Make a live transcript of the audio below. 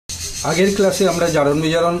আগের ক্লাসে আমরা জারণ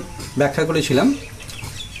বিজারণ ব্যাখ্যা করেছিলাম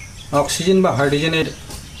অক্সিজেন বা হাইড্রোজেনের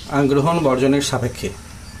গ্রহণ বর্জনের সাপেক্ষে।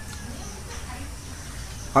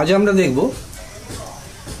 আজ আমরা দেখব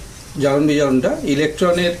জারণ বিজারণটা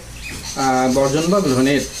ইলেকট্রনের বর্জন বা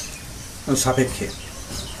গ্রহণের সাপেক্ষে।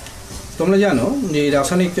 তোমরা জানো যে এই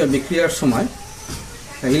রাসায়নিক বিক্রিয়ার সময়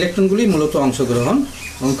ইলেকট্রনগুলি মূলত অংশগ্রহণ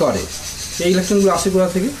করে। এই ইলেকট্রনগুলো আসে কোথা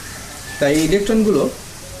থেকে? তাই এই ইলেকট্রনগুলো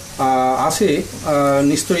আসে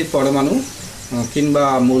নিস্তড়িত পরমাণু কিংবা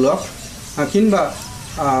মূলক কিংবা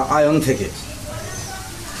আয়ন থেকে।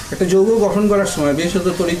 একটা যৌগ গঠন করার সময়, বিশেষত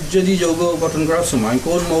তড়িৎযোজী যৌগ গঠন করার সময়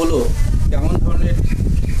কোন মৌল কেমন ধরনের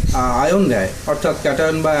আয়ন দেয়, অর্থাৎ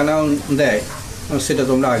ক্যাটায়ন বা অ্যানায়ন দেয়, সেটা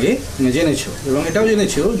তোমরা আগে জেনেছো। এবং এটাও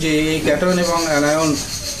জেনেছো যে এই ক্যাটায়ন এবং অ্যানায়ন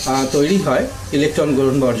তৈরি হয় ইলেকট্রন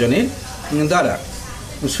গ্রহণ বর্জনের দ্বারা।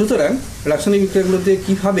 সুতরাং রাসায়নিক বিক্রিয়াগুলোতে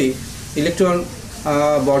কীভাবে ইলেকট্রন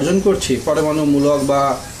বর্জন করছে পরমাণু মূলক বা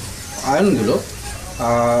আয়নগুলো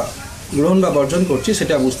গ্রহণ বা বর্জন করছে,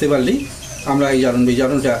 সেটা বুঝতে পারলেই আমরা এই জারণ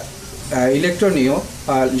বিজারণটা ইলেকট্রনীয়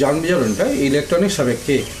জারণ বিজারণটা ইলেকট্রনের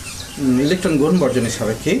সাপেক্ষে ইলেকট্রন গ্রহণ বর্জনের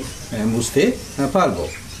সাপেক্ষে বুঝতে পারবো।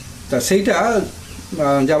 তা সেইটা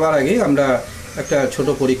যাওয়ার আগে আমরা একটা ছোট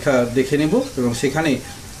পরীক্ষা দেখে নেব এবং সেখানে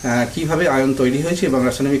কিভাবে আয়ন তৈরি হয়েছে এবং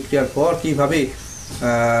রাসায়নিক বিক্রিয়ার পর কিভাবে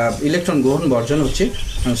ইলেকট্রন গ্রহণ বর্জন হচ্ছে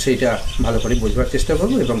সেইটা ভালো করে বোঝবার চেষ্টা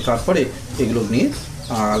করব এবং তারপরে এগুলো নিয়ে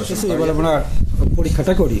আলোচনা করব। আমরা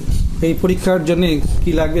পরীক্ষাটা করি। এই পরীক্ষার জন্য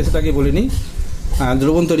কি লাগবে সেটাকে বলে নিই।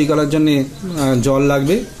 দ্রবণ তৈরি করার জন্যে জল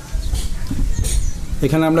লাগবে।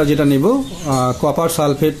 এখানে আমরা যেটা নেব কপার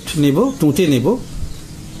সালফেট নেব, তুঁতে নেব।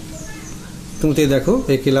 তুঁতে দেখো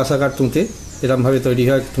এই কেলাস আকার তুঁতে এরকমভাবে তৈরি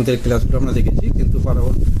হয়। তুঁতের কেলাসগুলো আমরা দেখেছি, কিন্তু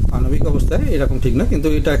আণবিক অবস্থায় এরকম ঠিক না, কিন্তু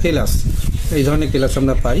এটা কেলাস, এই ধরনের কেলাস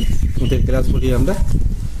আমরা পাই, তুঁতের কেলাস বলি আমরা।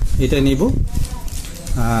 এটা নেব।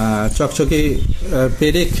 চকচকে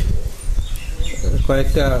পেরেক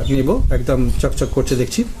কয়েকটা নেব, একদম চকচক করছে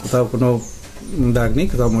দেখছি, কোথাও কোনো দাগ নেই,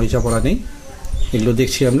 কোথাও মরিচা পড়া নেই, এগুলো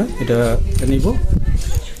দেখছি আমরা। এটা নেব।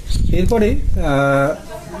 এরপরে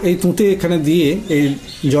এই তুঁতে এখানে দিয়ে এই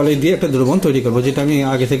জলে দিয়ে একটা দ্রবণ তৈরি করব, যেটা আমি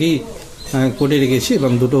আগে থেকেই করে রেখেছি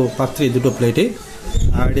এবং দুটো পাত্রে দুটো প্লেটে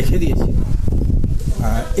রেখে দিয়েছি।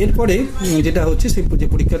 এরপরে যেটা হচ্ছে সেই যে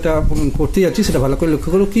পরীক্ষাটা করতে যাচ্ছি সেটা ভালো করে লক্ষ্য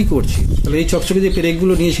করো কী করছি। তাহলে এই চকচকে যে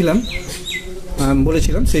পেরেকগুলো নিয়েছিলাম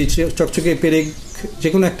বলেছিলাম, সেই চকচকে পেরেক যে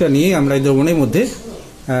কোনো একটা নিয়ে আমরা এই দ্রবণের মধ্যে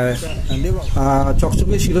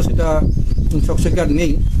চকচকে ছিল, সেটা চকচকে আর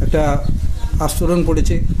নেই, একটা আস্তরণ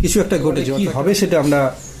পড়েছে, কিছু একটা ঘটেছে, কী হবে সেটা আমরা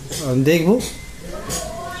দেখব।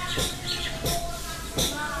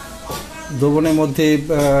 দ্রবণের মধ্যে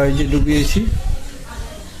এই যে ডুবিয়েছি,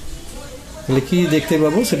 তাহলে কী দেখতে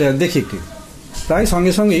পাবো সেটা দেখি একটু। প্রায়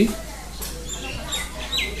সঙ্গে সঙ্গেই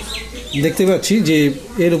দেখতে পাচ্ছি যে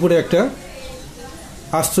এর উপরে একটা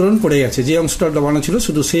আস্তরণ পড়ে গেছে। যে অংশটা ডোবানো ছিল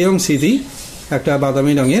শুধু সেই অংশেই একটা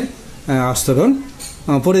বাদামি রঙের আস্তরণ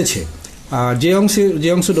পড়েছে, আর যে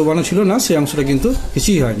অংশ ডোবানো ছিল না সেই অংশটা কিন্তু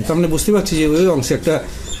কিছুই হয়নি। তার মানে বুঝতে পারছি যে ওই অংশে একটা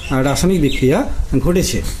রাসায়নিক বিক্রিয়া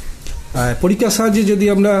ঘটেছে। পরীক্ষার সাহায্যে যদি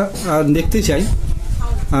আমরা দেখতে চাই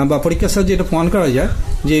বা পরীক্ষার সাহায্যে এটা প্রমাণ করা যায়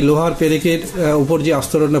যে লোহার পেরেকের উপর যে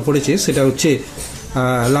আস্তরণটা পড়েছে সেটা হচ্ছে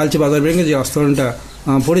লালচে বাদামি রঙের যে আস্তরণটা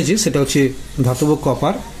পড়েছে সেটা হচ্ছে ধাতব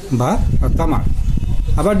কপার বা তামার।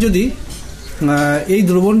 আবার যদি এই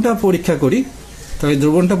দ্রবণটা পরীক্ষা করি, তাহলে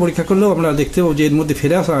দ্রবণটা পরীক্ষা করলেও আমরা দেখতে পাবো যে এর মধ্যে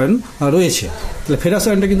ফেরাস আয়ন রয়েছে। তাহলে ফেরাস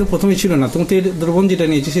আয়নটা কিন্তু প্রথমে ছিল না। তুঁতের দ্রবণ যেটা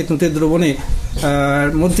নিয়েছি সেই তুঁতের দ্রবণে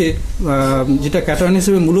মধ্যে যেটা ক্যাটায়ন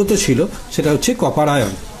হিসেবে মূলত ছিল সেটা হচ্ছে কপার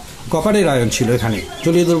আয়ন, কপারের আয়ন ছিল এখানে।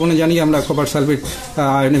 জলীয় দ্রবণে জানি আমরা কপার সালফেট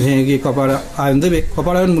আয়নে ভেঙে গিয়ে কপার আয়ন দেবে,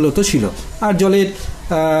 কপার আয়ন মূলত ছিল। আর জলের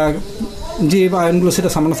যে আয়নগুলো সেটা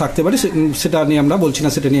সামান্য থাকতে পারে, সেটা নিয়ে আমরা বলছি না,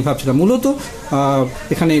 সেটা নিয়ে ভাবছিলাম। মূলত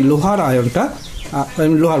এখানে লোহার আয়নটা,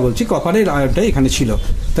 লোহার বলছি কপারের আয়নটাই এখানে ছিল।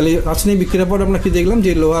 তাহলে রাসায়নিক বিক্রিয়ার পর আমরা কি দেখলাম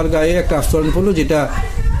যে লোহার গায়ে একটা আস্তরণ পড়লো, যেটা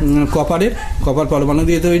কপার পরমাণু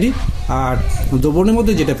দিয়ে তৈরি। আর দ্রবণের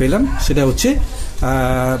মধ্যে যেটা পেলাম সেটা হচ্ছে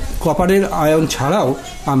কপারের আয়ন ছাড়াও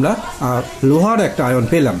আমরা লোহার একটা আয়ন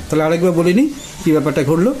পেলাম। তাহলে আরেকবার বলে নিই কী ব্যাপারটা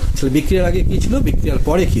ঘটলো। তাহলে বিক্রিয়ার আগে কী ছিল, বিক্রিয়ার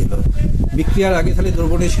পরে কী হলো। বিক্রিয়ার আগে তাহলে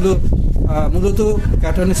দ্রবণে ছিল মূলত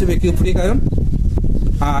ক্যাটায়ন হিসেবে কিউপ্রিক আয়ন,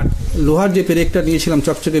 আর লোহার যে পেরেকটা নিয়েছিলাম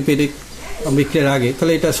চকচকে পেরেক বিক্রিয়ার আগে,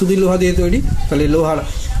 তাহলে এটা শুধু লোহা দিয়ে তৈরি, তাহলে লোহার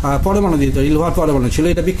পরমাণু দিয়ে তৈরি, লোহার পরমাণু ছিল,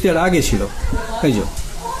 এটা বিক্রিয়ার আগে ছিল। এই যে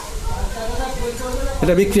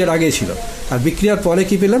এটা বিক্রিয়ার আগে ছিল। আর বিক্রিয়ার পরে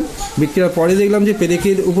কি পেলাম, বিক্রিয়ার পরে দেখলাম যে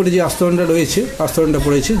পেরেকের উপরে যে আস্তরণটা রয়েছে, আস্তরণটা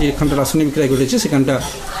পড়েছে, যেখানটা রাসায়নিক বিক্রিয়া ঘটেছে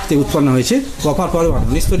সেখানটাতে উৎপন্ন হয়েছে কপার পরমাণু,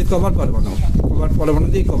 নিস্তড়িত কপার পরমাণু। কপার পরমাণু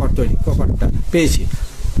দিয়ে কপার তৈরি, কপারটা পেয়েছি।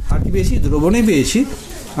 আর কি পেয়েছি, দ্রবণে পেয়েছি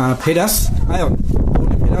ফেরাস আয়ন,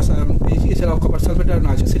 ফেরাস আয়ন পেয়েছি, এছাড়াও কপার সালফেট আয়ন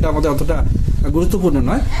আছে, সেটা আমাদের অতটা গুরুত্বপূর্ণ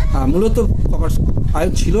নয়। মূলত কপার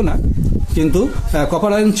আয়ন ছিল না, কিন্তু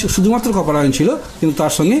কপার আয়ন শুধুমাত্র কপার আয়ন ছিল, কিন্তু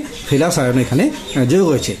তার সঙ্গে ফেরাস আয়ন এখানে যোগ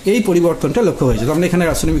হয়েছে। এই পরিবর্তনটা লক্ষ্য হয়েছে। তো আমরা এখানে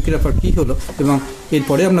রাসায়নিক বিক্রিয়ার পর কী হলো এবং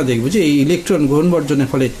এরপরে আমরা দেখব যে এই ইলেকট্রন গ্রহণ বর্জনের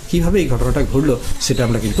ফলে কীভাবে এই ঘটনাটা ঘটলো সেটা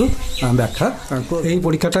আমরা কিন্তু ব্যাখ্যা। এই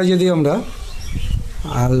পরীক্ষাটা যদি আমরা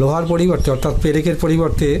লোহার পরিবর্তে অর্থাৎ পেরেকের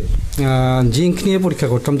পরিবর্তে জিঙ্ক নিয়ে পরীক্ষা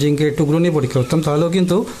করতাম, জিঙ্কের টুকরো নিয়ে পরীক্ষা করতাম, তাহলেও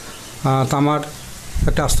কিন্তু তামার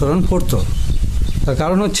একটা আস্তরণ পড়তো। তার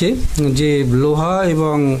কারণ হচ্ছে যে লোহা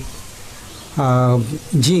এবং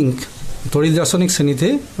জিঙ্ক তড়িৎ রাসায়নিক শ্রেণীতে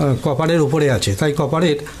কপারের উপরে আছে, তাই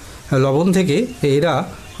কপারের লবণ থেকে এরা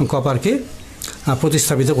কপারকে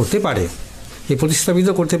প্রতিস্থাপিত করতে পারে। এই প্রতিস্থাপিত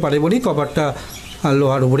করতে পারে বলেই কপারটা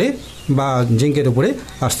লোহার উপরে বা জিঙ্কের উপরে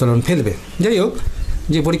আস্তরণ ফেলবে। যাই হোক,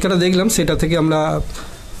 যে পরীক্ষাটা দেখলাম সেটা থেকে আমরা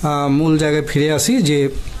মূল জায়গায় ফিরে আসি, যে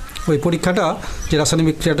ওই পরীক্ষাটা যে রাসায়নিক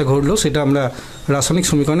বিক্রিয়াটা ঘটলো সেটা আমরা রাসায়নিক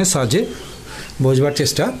সমীকরণের সাহায্যে বোঝবার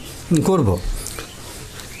চেষ্টা করব।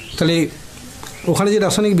 তাহলে ওখানে যে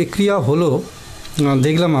রাসায়নিক বিক্রিয়া হলো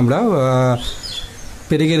দেখলাম আমরা,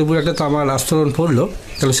 পেরেকের উপর একটা তামার আস্তরণ পড়লো,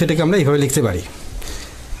 তাহলে সেটাকে আমরা এইভাবে লিখতে পারি।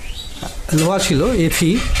 লোহা ছিল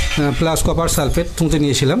Fe প্লাস কপার সালফেট তুঁতে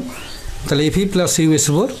নিয়েছিলাম, তাহলে Fe plus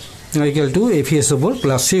CuSO4 equal to FeSO4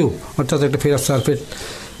 plus Cu, অর্থাৎ একটা ফেরাস সালফেট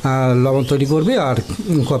লবণ তৈরি করবে আর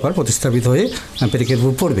কপার প্রতিস্থাপিত হয়ে পেরেকের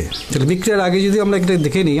উপর পড়বে। তাহলে বিক্রিয়ার আগে যদি আমরা একটা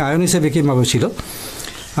দেখে নিই আয়ন হিসেবে কীভাবে ছিল,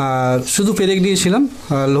 শুধু পেরেক দিয়েছিলাম,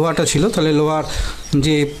 লোহাটা ছিল, তাহলে লোহার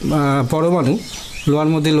যে পরমাণু, লোহার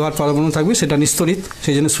মধ্যে লোহার পরমাণু থাকবে সেটা নিস্তরিত,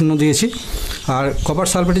 সেই জন্য 0 দিয়েছি। আর কপার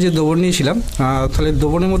সালফেটে যে দ্রবণ নিয়েছিলাম, তাহলে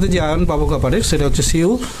দ্রবণের মধ্যে যে আয়ন পাবো কপারের সেটা হচ্ছে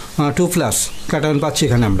Cu2+, ক্যাটায়ন পাচ্ছি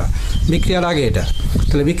এখানে আমরা বিক্রিয়ার আগে এটা।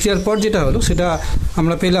 তাহলে বিক্রিয়ার পর যেটা হলো সেটা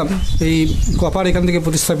আমরা পেলাম এই কপার এখান থেকে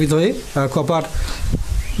প্রতিস্থাপিত হয়ে কপার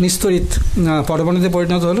নিস্তরিত পরমাণুতে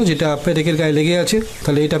পরিণত হলো, যেটা পেরেকের গায়ে লেগে আছে,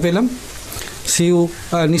 তাহলে এটা পেলাম। Cu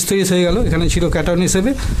নিস্তরিত হয়ে গেল, এখানে ছিল ক্যাটায়ন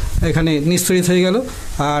হিসেবে, এখানে নিস্তরিত হয়ে গেল।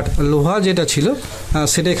 আর লোহা যেটা ছিল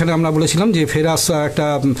সেটা এখানে আমরা বলেছিলাম যে ফেরাস একটা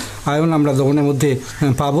আয়ন আমরা দ্রবণের মধ্যে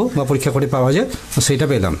পাবো বা পরীক্ষা করে পাওয়া যায়, সেইটা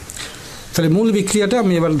পেলাম। তাহলে মূল বিক্রিয়াটা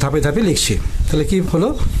আমি এবার ধাপে ধাপে লিখছি। তাহলে কি হলো,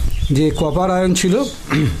 যে কপার আয়ন ছিল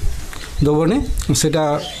দ্রবণে, সেটা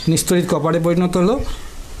নিস্তরিত কপারে পরিণত হলো,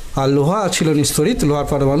 আর লোহা ছিল নিস্তরিত লোহার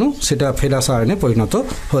পরমাণু, সেটা ফেরাস আয়নে পরিণত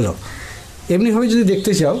হলো। এমনিভাবে যদি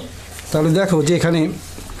দেখতে চাও তাহলে দেখো যে এখানে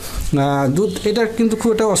এটা কিন্তু খুব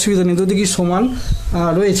একটা অসুবিধা নেই, দুদিকেই সমান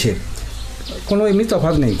রয়েছে, কোনো এমনি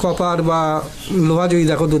তফাৎ নেই। কপার বা লোহা যদি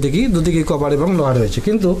দেখো দুদিকেই কপার এবং লোহা রয়েছে,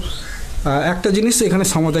 কিন্তু একটা জিনিস এখানে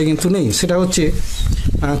সমতায় কিন্তু নেই, সেটা হচ্ছে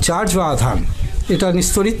চার্জ বা আধান। এটা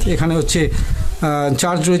নিস্তরিত, এখানে হচ্ছে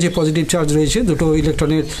চার্জ রয়েছে, পজিটিভ চার্জ রয়েছে, দুটো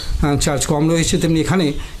ইলেকট্রনের চার্জ কম রয়েছে, তেমনি এখানে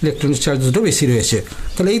ইলেকট্রনের চার্জ দুটো বেশি রয়েছে।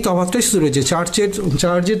 তাহলে এই তফাৎটাই শুধু রয়েছে,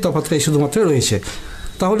 চার্জের তফাৎটাই শুধুমাত্র রয়েছে।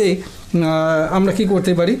 তাহলে আমরা কি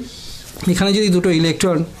করতে পারি, এখানে যদি দুটো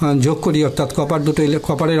ইলেকট্রন যোগ করি, অর্থাৎ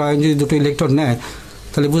কপারের আয়ন যদি দুটো ইলেকট্রন নেয়,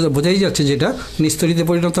 তাহলে বোঝাই যাচ্ছে যেটা নিস্তরিতে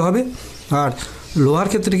পরিণত হবে। আর লোহার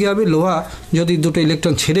ক্ষেত্রে কী হবে, লোহা যদি দুটো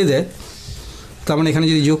ইলেকট্রন ছেড়ে দেয়, তার মানে এখানে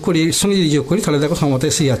যদি যোগ করি, এর সঙ্গে যদি যোগ করি, তাহলে দেখো সমতা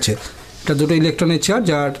এসে যাচ্ছে, এটা দুটো ইলেকট্রনের চার্জ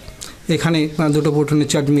আর এখানে দুটো প্রোটনের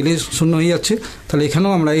চার্জ মিলে 0 হয়ে যাচ্ছে। তাহলে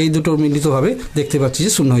এখানেও আমরা এই দুটো মিলিতভাবে দেখতে পাচ্ছি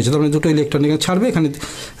যে 0 হয়েছে, তার মানে দুটো ইলেকট্রন এখানে ছাড়বে, এখানে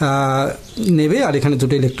নেবে, আর এখানে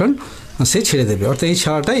দুটো ইলেকট্রন সে ছেড়ে দেবে, অর্থাৎ এই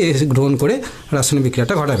ছাড়াটাই গ্রহণ করে রাসায়নিক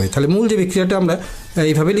বিক্রিয়াটা ঘটাবে। তাহলে মূল যে বিক্রিয়াটা আমরা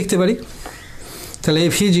এইভাবে লিখতে পারি। তাহলে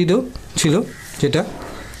Fe0 ছিল যেটা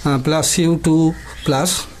প্লাস Cu2+,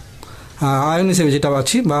 আয়ন হিসেবে যেটা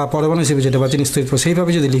পাচ্ছি বা পরমাণু হিসেবে যেটা পাচ্ছি নিস্তরিত,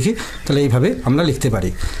 সেইভাবে যদি লিখি তাহলে এইভাবে আমরা লিখতে পারি।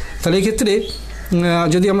 তাহলে এই ক্ষেত্রে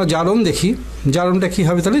যদি আমরা জারণ দেখি, জারণটা কী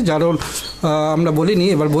হবে, তাহলে জারণ আমরা বলিনি,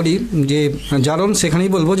 এবার বলি যে জারণ সেখানেই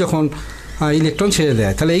বলবো যখন ইলেকট্রন ছেড়ে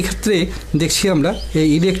দেয়। তাহলে এই ক্ষেত্রে দেখছি আমরা এই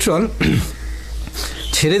ইলেকট্রন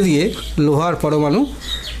ছেড়ে দিয়ে লোহার পরমাণু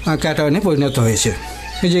ক্যাটায়নে পরিণত হয়েছে,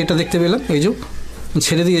 এই যে এটা দেখতে পেলাম, এই যে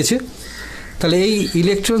ছেড়ে দিয়েছে। তাহলে এই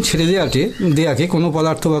ইলেকট্রন ছেড়ে দেওয়াকে কোনো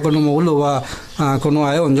পদার্থ বা কোনো মৌল বা কোনো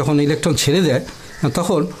আয়ন যখন ইলেকট্রন ছেড়ে দেয়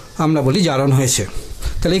তখন আমরা বলি জারণ হয়েছে।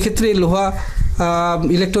 তাহলে এই ক্ষেত্রে লোহা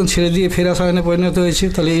ইলেকট্রন ছেড়ে দিয়ে ফেরাস আয়নে পরিণত হয়েছে,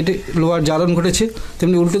 তাহলে এটি লোহার জারণ ঘটেছে।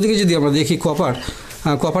 তেমনি উল্টো দিকে যদি আমরা দেখি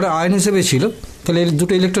কপারের আয়ন হিসেবে ছিল, তাহলে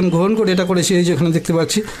দুটো ইলেকট্রন গ্রহণ করে এটা করেছে, এই যে এখানে দেখতে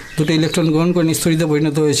পাচ্ছি দুটো ইলেকট্রন গ্রহণ করে নিস্তরিতে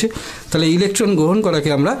পরিণত হয়েছে। তাহলে ইলেকট্রন গ্রহণ করাকে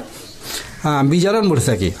আমরা বিজারণ বলে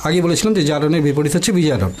থাকি। আগে বলেছিলাম যে জারণের বিপরীত হচ্ছে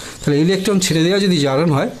বিজারণ। তাহলে ইলেকট্রন ছেড়ে দেওয়া যদি জারণ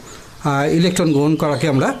হয়, ইলেকট্রন গ্রহণ করাকে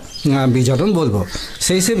আমরা বিজারণ বলবো।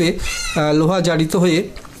 সেই হিসেবে লোহা জারিত হয়ে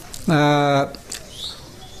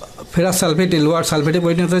ফেরাস সালফেটে লোহার সালফেটে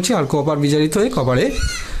পরিণত হয়েছে, আর কপার বিজারিত হয়ে কপারে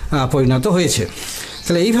পরিণত হয়েছে।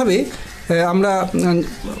 তাহলে এইভাবে আমরা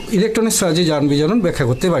ইলেকট্রনের সাহায্যে জারণ বিজারণ ব্যাখ্যা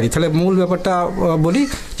করতে পারি। তাহলে মূল ব্যাপারটা বলি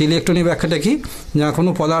যে ইলেকট্রনের ব্যাখ্যাটা কি, যা কোনো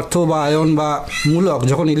পদার্থ বা আয়ন বা মূলক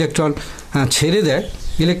যখন ইলেকট্রন ছেড়ে দেয়,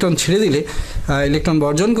 ইলেকট্রন ছেড়ে দিলে, ইলেকট্রন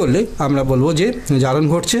বর্জন করলে আমরা বলবো যে জারণ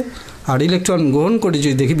ঘটছে। আর ইলেকট্রন গ্রহণ করে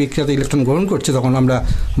যদি দেখি বিক্রিয়াতে ইলেকট্রন গ্রহণ করছে, তখন আমরা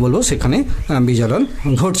বলবো সেখানে বিজারণ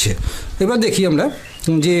ঘটছে। এবার দেখি আমরা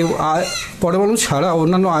যে পরমাণু ছাড়া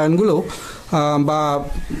অন্যান্য আয়নগুলো বা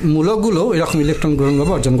মূলকগুলো এরকম ইলেকট্রন গ্রহণ বা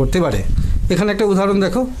বর্জন করতে পারে। এখানে একটা উদাহরণ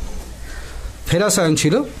দেখো, ফেরাস আয়ন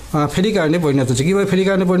ছিল, ফেরিক আয়নে পরিণত হচ্ছে। কীভাবে ফেরিক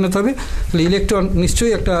আয়নে পরিণত হবে? তাহলে ইলেকট্রন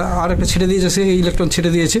নিশ্চয়ই আর একটা ছেড়ে দিয়েছে, সে ইলেকট্রন ছেড়ে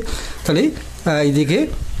দিয়েছে, তাহলে এইদিকে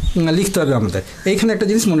লিখতে হবে আমাদের। এইখানে একটা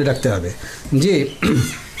জিনিস মনে রাখতে হবে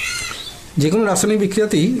যে কোনো রাসায়নিক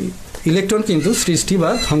বিক্রিয়াতেই ইলেকট্রন কিন্তু সৃষ্টি বা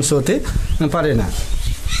ধ্বংস হতে পারে না।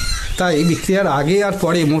 তাই বিক্রিয়ার আগে আর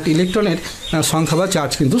পরে মোট ইলেকট্রনের সংখ্যা বা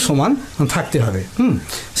চার্জ কিন্তু সমান থাকতে হবে।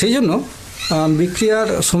 সেই জন্য বিক্রিয়ার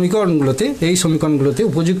এই সমীকরণগুলোতে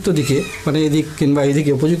উপযুক্ত দিকে, মানে এদিক কিংবা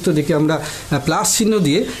এদিকে উপযুক্ত দিকে আমরা প্লাস চিহ্ন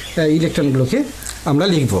দিয়ে ইলেকট্রনগুলোকে আমরা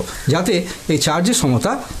লিখব, যাতে এই চার্জের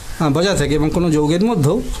সমতা বজায় থাকে। এবং কোনো যৌগের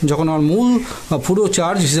মধ্যেও যখন আমার মূল পুরো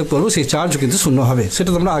চার্জ হিসেব করবো, সেই চার্জও কিন্তু শূন্য হবে।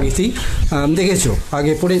 সেটা তোমরা আগেতেই দেখেছো,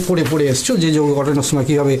 আগে পড়ে এসছো যে যৌগ গঠনের সময়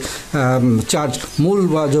কীভাবে চার্জ মূল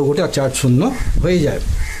বা যৌগটা চার্জ শূন্য হয়ে যায়।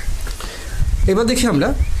 এবার দেখি আমরা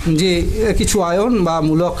যে কিছু আয়ন বা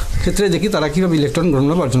মূলক ক্ষেত্রে দেখি তারা কীভাবে ইলেকট্রন গ্রহণ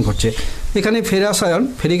বা বর্জন করছে। এখানে ফেরাস আয়ন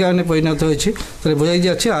ফেরিক আয়নে পরিণত হয়েছে, তাহলে বোঝাই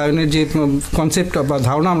যাচ্ছে আয়নের যে কনসেপ্ট বা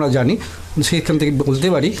ধারণা আমরা জানি, সেখান থেকে বলতে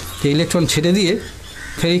পারি যে ইলেকট্রন ছেড়ে দিয়ে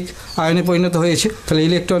ফেরিক আয়নে পরিণত হয়েছে। তাহলে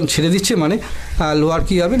ইলেকট্রন ছেড়ে দিচ্ছে মানে লোহার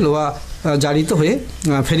কী হবে? লোহা জারিত হয়ে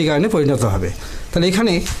ফেরিক আয়নে পরিণত হবে। তাহলে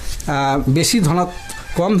এখানে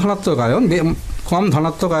কম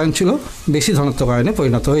ধনাত্মক আয়ন ছিল, বেশি ধনাত্মক আয়নে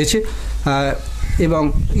পরিণত হয়েছে, এবং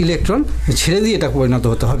ইলেকট্রন ছেড়ে দিয়ে এটা পরিণত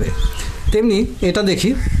হতে হবে। তেমনি এটা দেখি,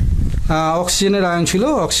 অক্সিজেনের আয়ন ছিল,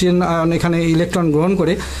 অক্সিজেন আয়ন এখানে ইলেকট্রন গ্রহণ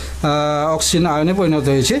করে অক্সিজেন আয়নে পরিণত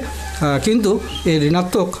হয়েছে, কিন্তু এই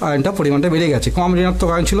ঋণাত্মক আয়নটা পরিমাণটা বেড়ে গেছে। কম ঋণাত্মক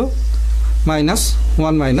আয়ন ছিল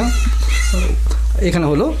 -1 এখানে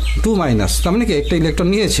হলো 2-, তার মানে কি একটা ইলেকট্রন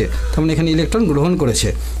নিয়েছে, তার মানে এখানে ইলেকট্রন গ্রহণ করেছে।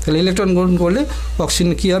 তাহলে ইলেকট্রন গ্রহণ করলে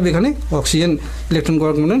অক্সিজেন কী হবে? এখানে অক্সিজেন ইলেকট্রন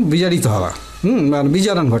গ্রহণ করলে বিজারিত হওয়া,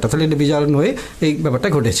 বিজারণ ঘটা। তাহলে এটা বিজারণ হয়ে এই ব্যাপারটা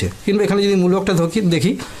ঘটেছে। কিন্তু এখানে যদি মূলকটা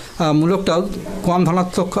দেখি, মূলকটাও কম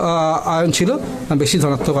ধনাত্মক আয়ন ছিল, বেশি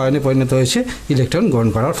ধনাত্মক আয়নে পরিণত হয়েছে ইলেকট্রন গ্রহণ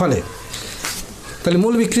করার ফলে। তাহলে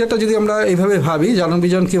মূল বিক্রিয়াটা যদি আমরা এইভাবে ভাবি, জারণ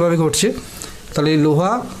বিজারণ কীভাবে ঘটছে, তাহলে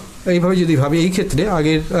লোহা এইভাবে যদি ভাবি, এই ক্ষেত্রে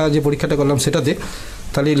আগের যে পরীক্ষাটা করলাম সেটাতে,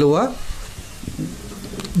 তাহলে লোহা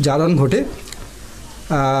জারণ ঘটে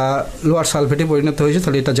লোহার সালফেটে পরিণত হয়েছে,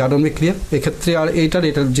 তাহলে এটা জারণ বিক্রিয়া। এক্ষেত্রে আর এটার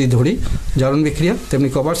যে ধরি জারণ বিক্রিয়া, তেমনি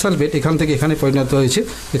কপার সালফেট এখান থেকে এখানে পরিণত হয়েছে।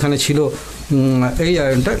 এখানে ছিল এই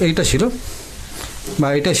আয়নটা, এইটা ছিল বা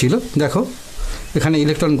এটা ছিল, দেখো এখানে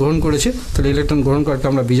ইলেকট্রন গ্রহণ করেছে, তাহলে ইলেকট্রন গ্রহণ করাকে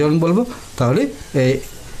আমরা বিজারণ বলবো। তাহলে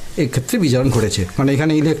এই ক্ষেত্রে বিজারণ ঘটেছে, মানে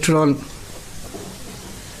এখানে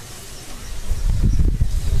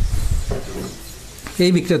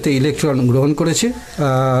এই বিক্রিয়াতে ইলেকট্রন গ্রহণ করেছে,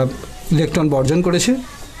 ইলেকট্রন বর্জন করেছে,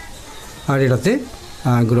 আর এটাতে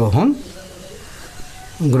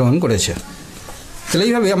গ্রহণ করেছে। তাহলে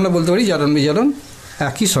এইভাবে আমরা বলতে পারি জারণ বিজারণ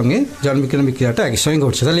একই সঙ্গে, জারণ বিক্রিয়াটা একই সঙ্গে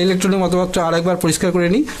ঘটছে। তাহলে ইলেকট্রনের মতবাদটা আরেকবার পরিষ্কার করে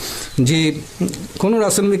নিই, যে কোনো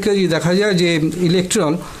রাসায়নিক বিক্রিয়া যদি দেখা যায় যে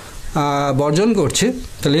ইলেকট্রন বর্জন করছে,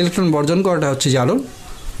 তাহলে ইলেকট্রন বর্জন করাটা হচ্ছে জারণ,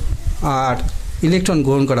 আর ইলেকট্রন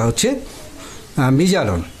গ্রহণ করা হচ্ছে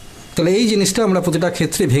বিজারণ। তাহলে এই জিনিসটা আমরা প্রতিটা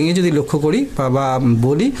ক্ষেত্রে ভেঙে যদি লক্ষ্য করি বা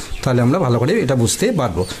বলি, তাহলে আমরা ভালো করে এটা বুঝতে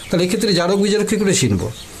পারবো। তাহলে এক্ষেত্রে জারক বিজারক কী করে চিনব?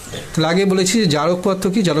 তাহলে আগে বলেছি যে জারক পদার্থ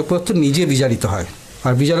কি? জারক পদার্থ নিজে বিজারিত হয়,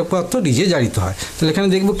 আর বিজারক পদার্থ নিজে জারিত হয়। তাহলে এখানে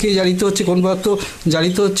দেখবো কে জারিত হচ্ছে, কোন পদার্থ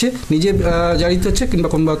জারিত হচ্ছে, নিজে জারিত হচ্ছে, কিংবা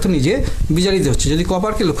কোন পদার্থ নিজে বিজারিত হচ্ছে। যদি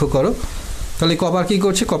কপারকে লক্ষ্য করো, তাহলে কপার কী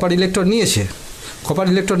করছে? কপার ইলেকট্রন নিয়েছে। কপার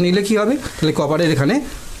ইলেকট্রন নিলে কী হবে? তাহলে কপারের এখানে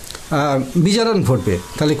বিজারণ ঘটবে।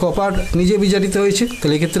 তাহলে কপার নিজে বিজারিত হয়েছে,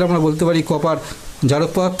 তাহলে এক্ষেত্রে আমরা বলতে পারি কপার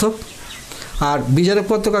জারক পদার্থ। আর বিজারক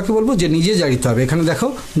পদার্থ কাকে বলবো? যে নিজে জারিত হবে। এখানে দেখো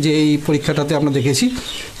যে এই পরীক্ষাটাতে আমরা দেখেছি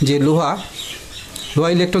যে লোহা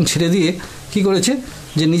ইলেকট্রন ছেড়ে দিয়ে কি করেছে?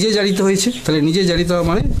 যে নিজে জারিত হয়েছে। তাহলে নিজে জারিত হওয়া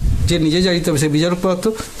মানে যে নিজে জারিত হবে সে বিজারক পদার্থ,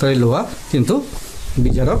 তাহলে লোহা কিন্তু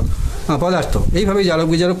বিজারক পদার্থ। এইভাবে জারক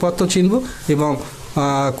বিজারক পদার্থ চিনব, এবং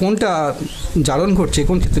কোনটা জারণ ঘটছে,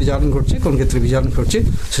 কোন ক্ষেত্রে জারণ ঘটছে, কোন ক্ষেত্রে বিজারণ ঘটছে,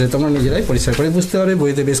 সেটা তোমরা নিজেরাই পরিষ্কার করে বুঝতে পারবে।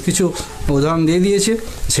 বইতে বেশ কিছু উদাহরণ দিয়ে দিয়েছে,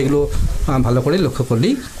 সেগুলো ভালো করে লক্ষ্য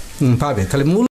করলেই পাবে। তাহলে মূল